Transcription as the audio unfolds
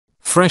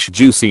Fresh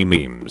juicy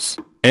memes.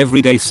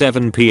 Every day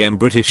 7 PM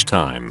British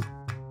time.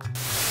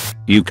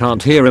 You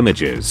can't hear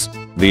images.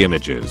 The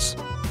images.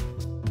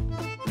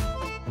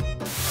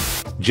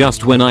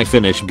 Just when I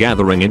finish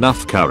gathering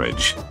enough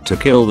courage to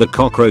kill the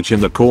cockroach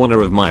in the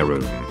corner of my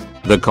room.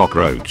 The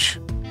cockroach.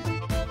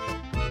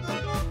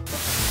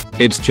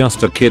 It's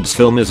just a kid's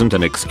film isn't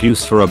an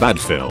excuse for a bad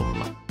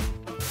film.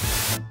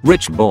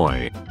 Rich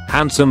boy.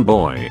 Handsome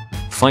boy.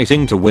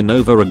 Fighting to win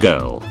over a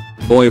girl.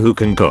 Boy who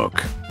can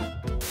cook.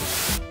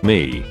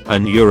 Me,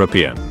 an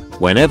European.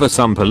 Whenever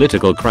some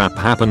political crap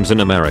happens in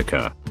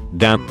America.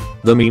 Damn,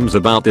 the memes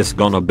about this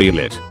gonna be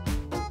lit.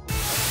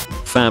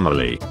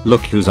 Family,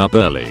 look who's up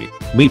early.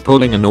 Me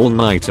pulling an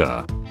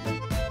all-nighter.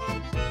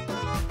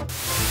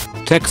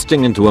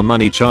 Texting into a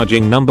money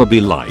charging number be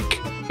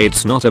like.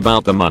 It's not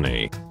about the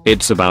money.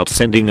 It's about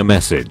sending a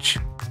message.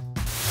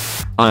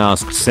 I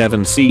asked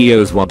 7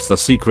 CEOs what's the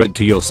secret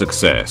to your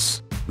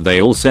success.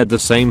 They all said the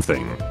same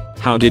thing.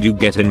 How did you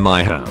get in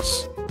my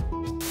house?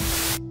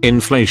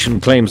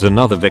 Inflation claims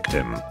another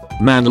victim.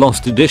 Man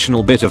lost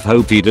additional bit of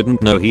hope he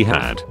didn't know he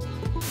had.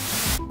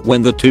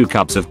 When the 2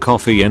 cups of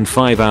coffee and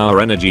 5-hour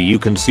energy you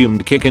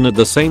consumed kick in at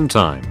the same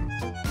time.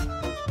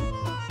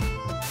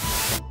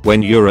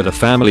 When you're at a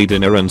family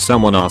dinner and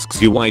someone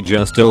asks you why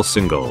you're still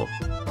single.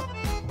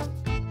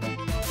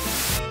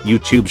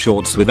 YouTube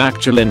shorts with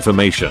actual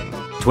information.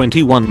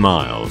 21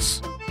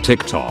 miles.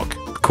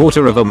 TikTok,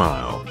 quarter of a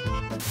mile.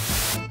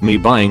 Me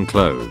buying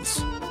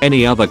clothes.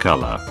 Any other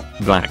color.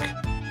 Black.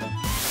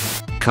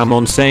 Come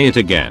on, say it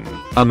again.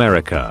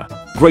 America.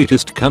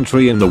 Greatest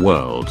country in the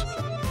world.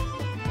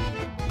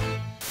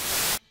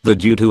 The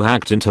dude who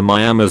hacked into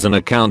my Amazon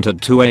account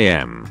at 2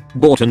 AM,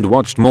 bought and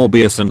watched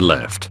Morbius and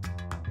left.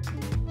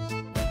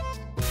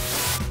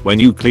 When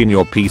you clean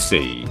your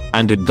PC,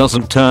 and it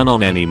doesn't turn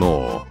on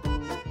anymore.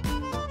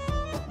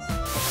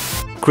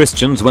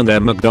 Christians when their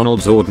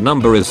McDonald's order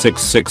number is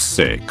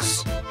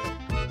 666.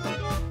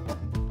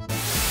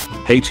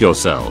 Hate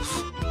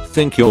yourself.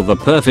 Think you're the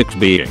perfect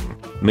being.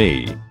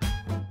 Me.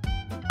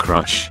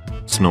 Crush.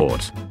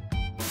 Snort.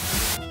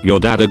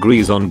 Your dad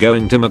agrees on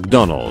going to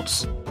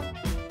McDonald's.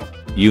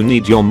 You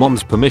need your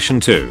mom's permission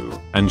too,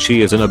 and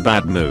she is in a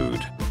bad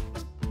mood.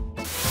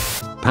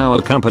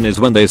 Power companies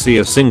when they see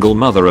a single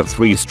mother of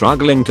 3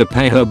 struggling to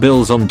pay her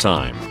bills on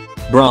time.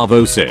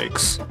 Bravo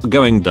 6,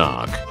 going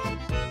dark.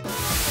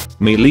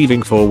 Me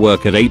leaving for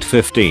work at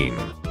 8:15,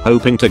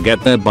 hoping to get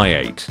there by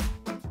 8.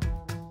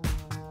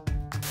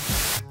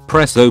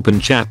 Press open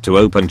chat to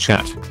open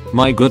chat.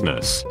 My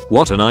goodness,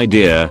 what an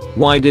idea,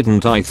 why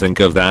didn't I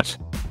think of that?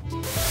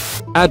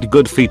 Add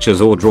good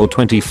features or draw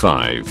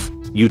 25.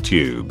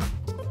 YouTube.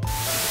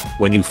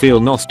 When you feel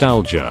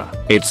nostalgia,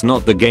 it's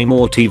not the game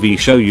or TV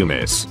show you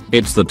miss,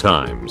 it's the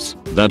times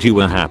that you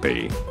were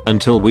happy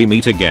until we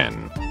meet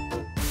again.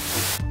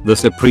 The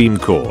Supreme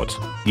Court.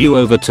 You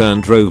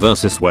overturned Roe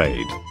vs.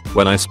 Wade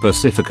when I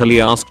specifically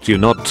asked you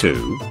not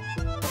to.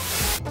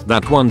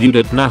 That one dude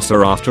at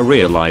NASA after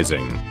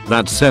realizing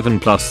that 7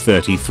 plus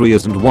 33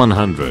 isn't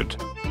 100.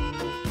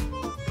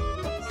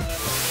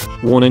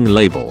 Warning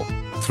label.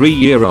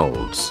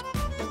 3-year-olds.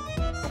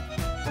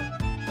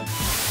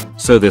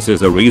 So this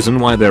is a reason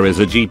why there is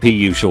a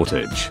GPU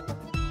shortage.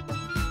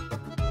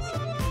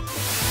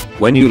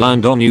 When you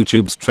land on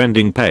YouTube's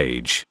trending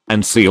page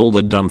and see all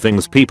the dumb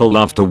things people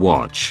love to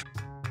watch.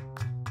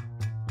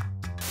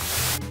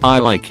 I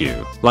like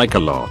you, like a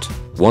lot.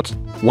 What?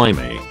 Why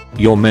me?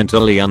 You're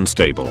mentally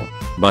unstable,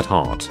 but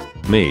hot.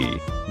 Me.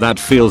 That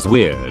feels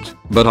weird,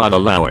 but I'll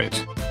allow it.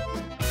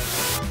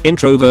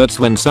 Introverts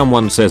when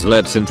someone says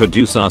let's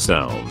introduce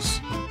ourselves.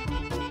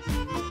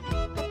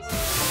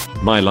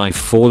 My life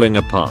falling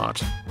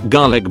apart.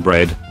 Garlic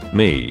bread.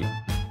 Me.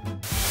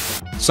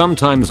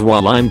 Sometimes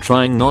while I'm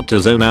trying not to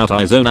zone out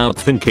I zone out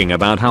thinking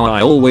about how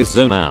I always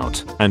zone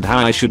out and how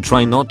I should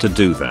try not to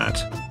do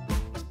that.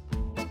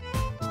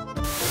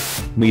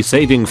 Me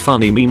saving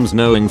funny memes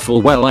knowing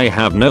full well I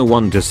have no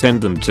one to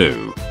send them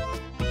to.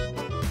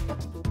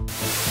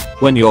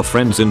 When your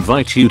friends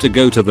invite you to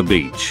go to the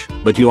beach,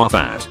 but you are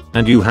fat,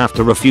 and you have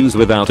to refuse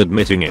without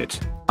admitting it.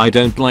 I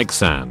don't like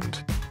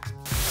sand.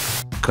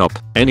 Cop.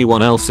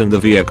 Anyone else in the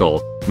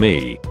vehicle?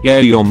 Me. Yeah,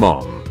 your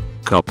mom.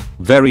 Cop.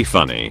 Very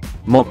funny.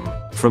 Mom.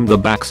 From the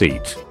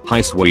backseat.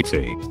 Hi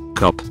sweetie.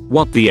 Cop.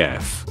 What the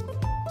F?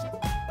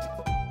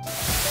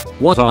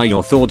 What are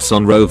your thoughts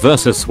on Roe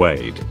vs.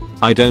 Wade?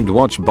 I don't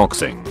watch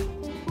boxing.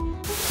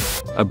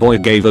 A boy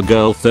gave a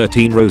girl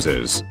 13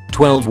 roses,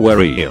 12 were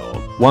real,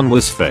 1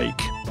 was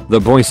fake.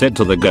 The boy said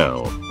to the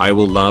girl, I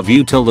will love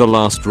you till the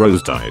last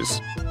rose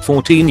dies.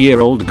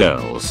 14-year-old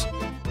girls.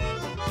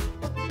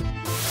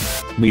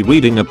 Me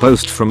reading a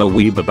post from a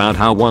weeb about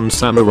how one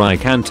samurai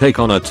can take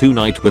on a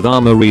 2-knight with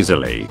armor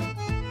easily.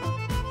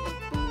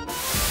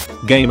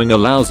 Gaming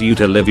allows you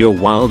to live your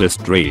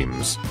wildest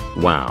dreams.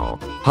 Wow.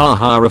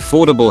 Haha,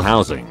 affordable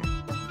housing.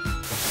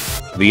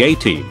 The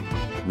A-Team.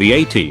 The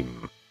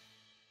A-Team.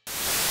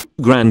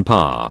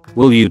 Grandpa,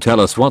 will you tell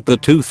us what the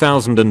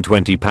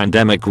 2020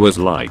 pandemic was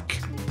like?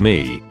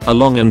 Me, a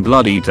long and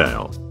bloody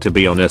tale. To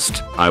be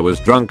honest, I was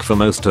drunk for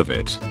most of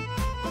it.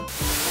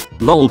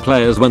 LOL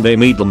players when they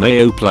meet the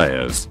Mayo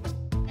players.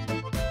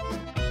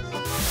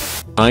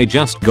 I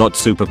just got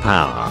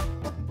superpower.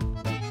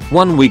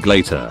 1 week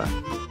later.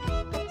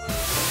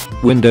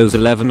 Windows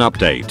 11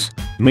 update.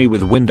 Me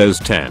with Windows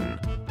 10.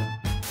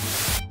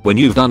 When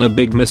you've done a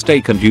big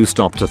mistake and you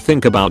stop to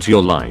think about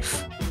your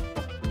life.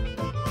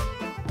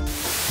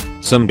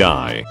 Some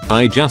guy.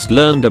 I just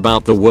learned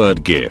about the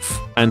word GIF,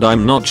 and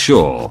I'm not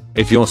sure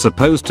if you're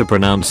supposed to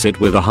pronounce it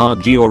with a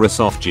hard G or a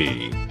soft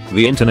G.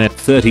 The internet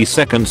 30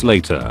 seconds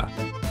later.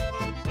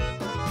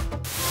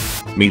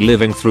 Me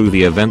living through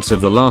the events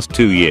of the last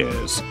 2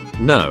 years.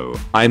 No,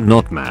 I'm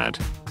not mad.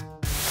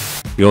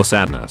 Your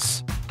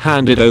sadness.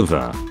 Hand it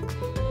over.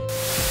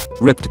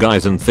 Ripped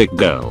guys and thick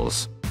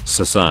girls.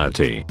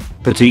 Society.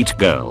 Petite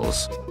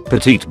girls.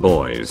 Petite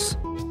boys.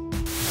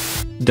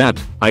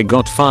 Dad, I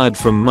got fired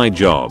from my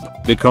job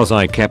because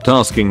I kept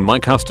asking my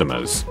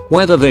customers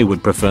whether they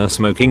would prefer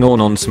smoking or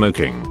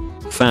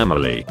non-smoking.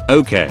 Family.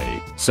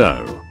 Okay,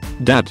 so.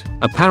 Dad,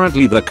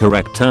 apparently the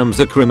correct terms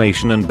are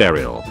cremation and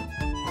burial.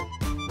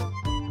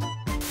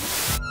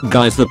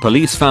 Guys, the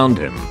police found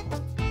him.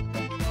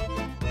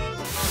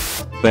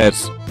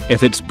 Bears.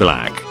 If it's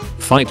black,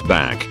 fight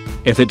back.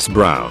 If it's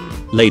brown,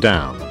 lay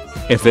down.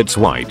 If it's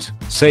white,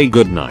 say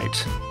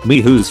goodnight.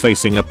 Me who's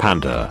facing a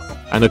panda.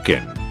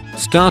 Anakin.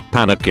 Start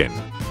panicking.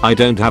 I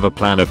don't have a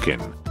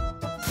planakin.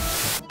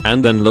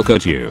 And then look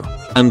at you.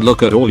 And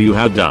look at all you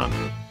have done.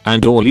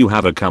 And all you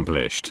have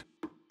accomplished.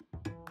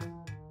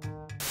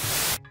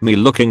 Me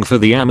looking for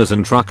the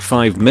Amazon truck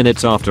 5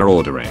 minutes after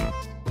ordering.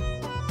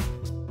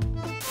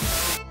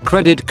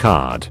 Credit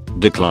card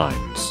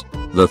declines.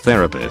 The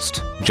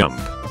therapist jump.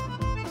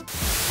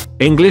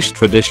 English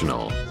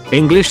traditional.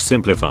 English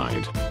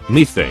simplified.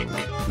 Me think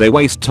they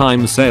waste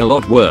time say a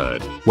lot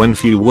word when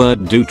few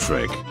word do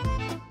trick.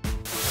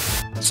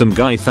 Some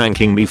guy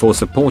thanking me for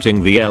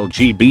supporting the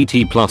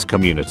LGBT+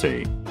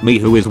 community. Me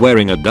who is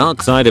wearing a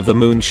Dark Side of the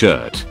Moon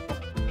shirt.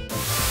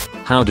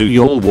 How do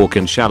y'all walk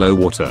in shallow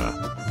water?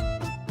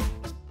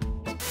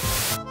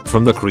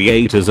 From the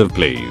creators of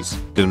Please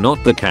Do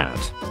Not the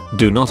Cat.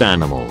 Do Not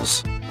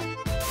Animals.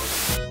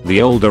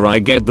 The older I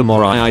get, the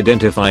more I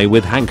identify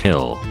with Hank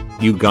Hill.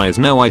 You guys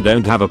know I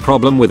don't have a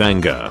problem with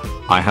anger.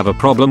 I have a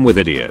problem with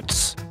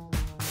idiots.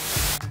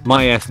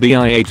 My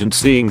FBI agent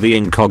seeing the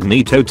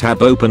incognito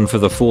tab open for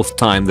the 4th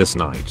time this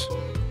night.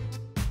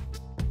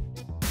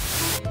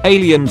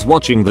 Aliens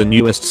watching the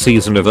newest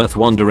season of Earth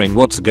wondering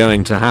what's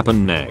going to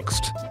happen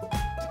next.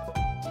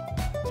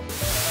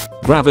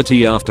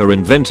 Gravity after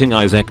inventing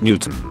Isaac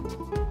Newton.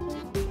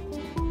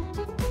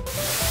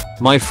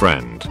 My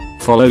friend,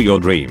 follow your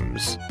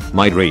dreams.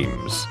 My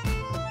dreams.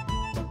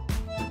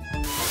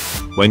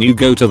 When you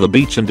go to the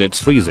beach and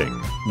it's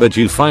freezing, but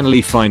you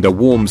finally find a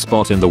warm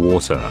spot in the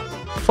water.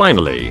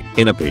 Finally,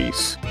 inner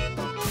peace.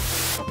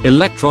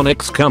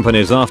 Electronics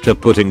companies after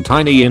putting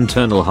tiny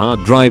internal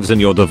hard drives in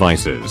your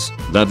devices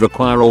that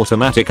require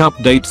automatic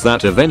updates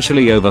that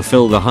eventually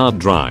overfill the hard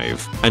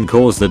drive and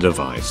cause the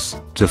device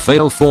to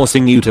fail,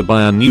 forcing you to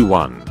buy a new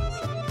one.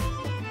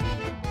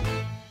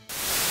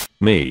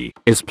 Me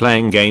is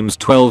playing games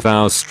 12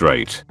 hours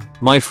straight.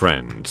 My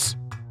friends.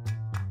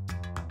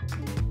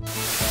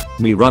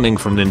 Me running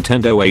from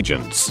Nintendo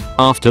agents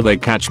after they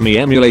catch me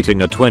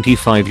emulating a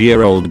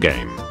 25-year-old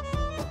game.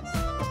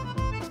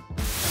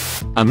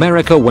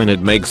 America when it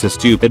makes a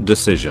stupid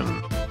decision.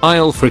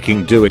 I'll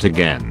freaking do it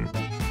again.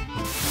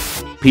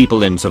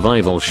 People in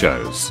survival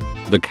shows.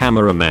 The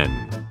cameramen.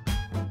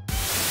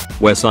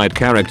 Where side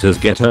characters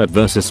get hurt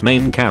versus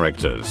main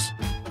characters.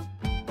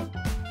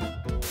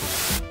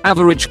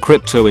 Average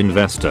crypto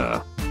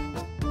investor.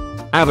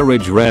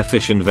 Average rare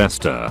fish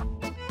investor.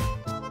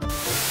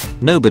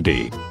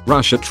 Nobody.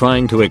 Russia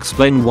trying to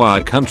explain why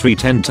a country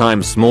 10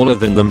 times smaller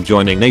than them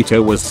joining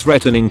NATO was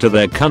threatening to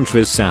their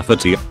country's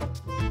safety.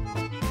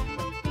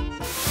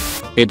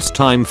 It's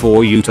time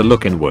for you to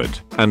look inward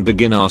and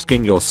begin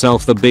asking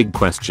yourself the big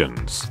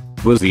questions.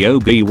 Was the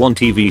Obi-Wan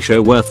TV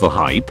show worth the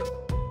hype?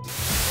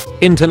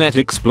 Internet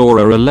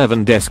Explorer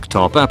 11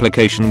 desktop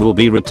application will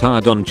be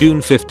retired on June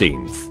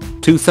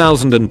 15th,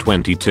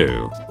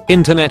 2022.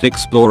 Internet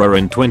Explorer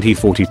in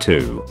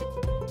 2042.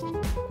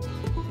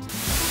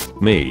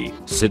 Me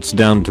sits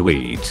down to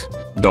eat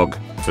dog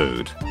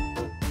food.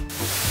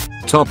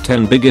 Top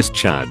 10 biggest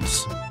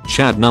chads.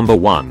 Chad number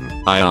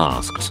 1, I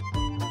asked.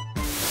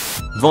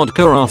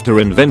 Vodka after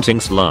inventing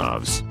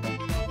Slavs.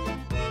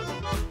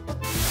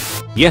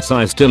 Yes,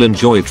 I still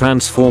enjoy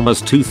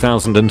Transformers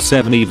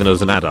 2007 even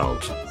as an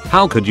adult.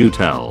 How could you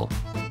tell?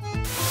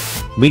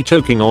 Me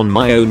choking on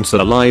my own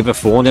saliva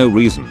for no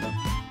reason.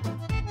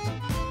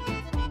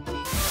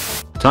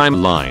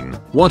 Timeline.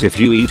 What if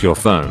you eat your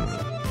phone?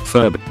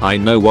 Ferb, I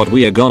know what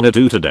we are gonna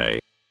do today.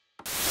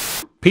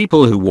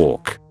 People who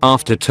walk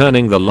after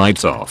turning the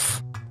lights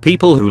off.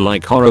 People who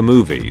like horror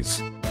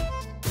movies.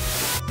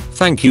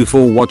 Thank you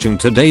for watching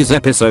today's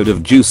episode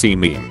of Juicy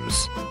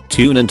Memes.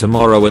 Tune in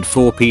tomorrow at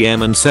 4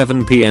 PM and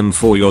 7 PM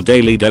for your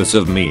daily dose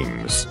of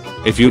memes.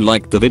 If you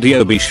liked the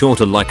video, be sure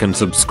to like and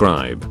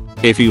subscribe.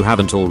 if you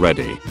haven't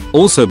already.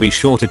 Also be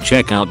sure to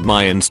check out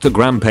my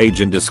Instagram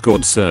page and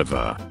Discord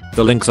server.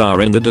 The links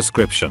are in the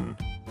description.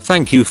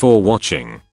 Thank you for watching.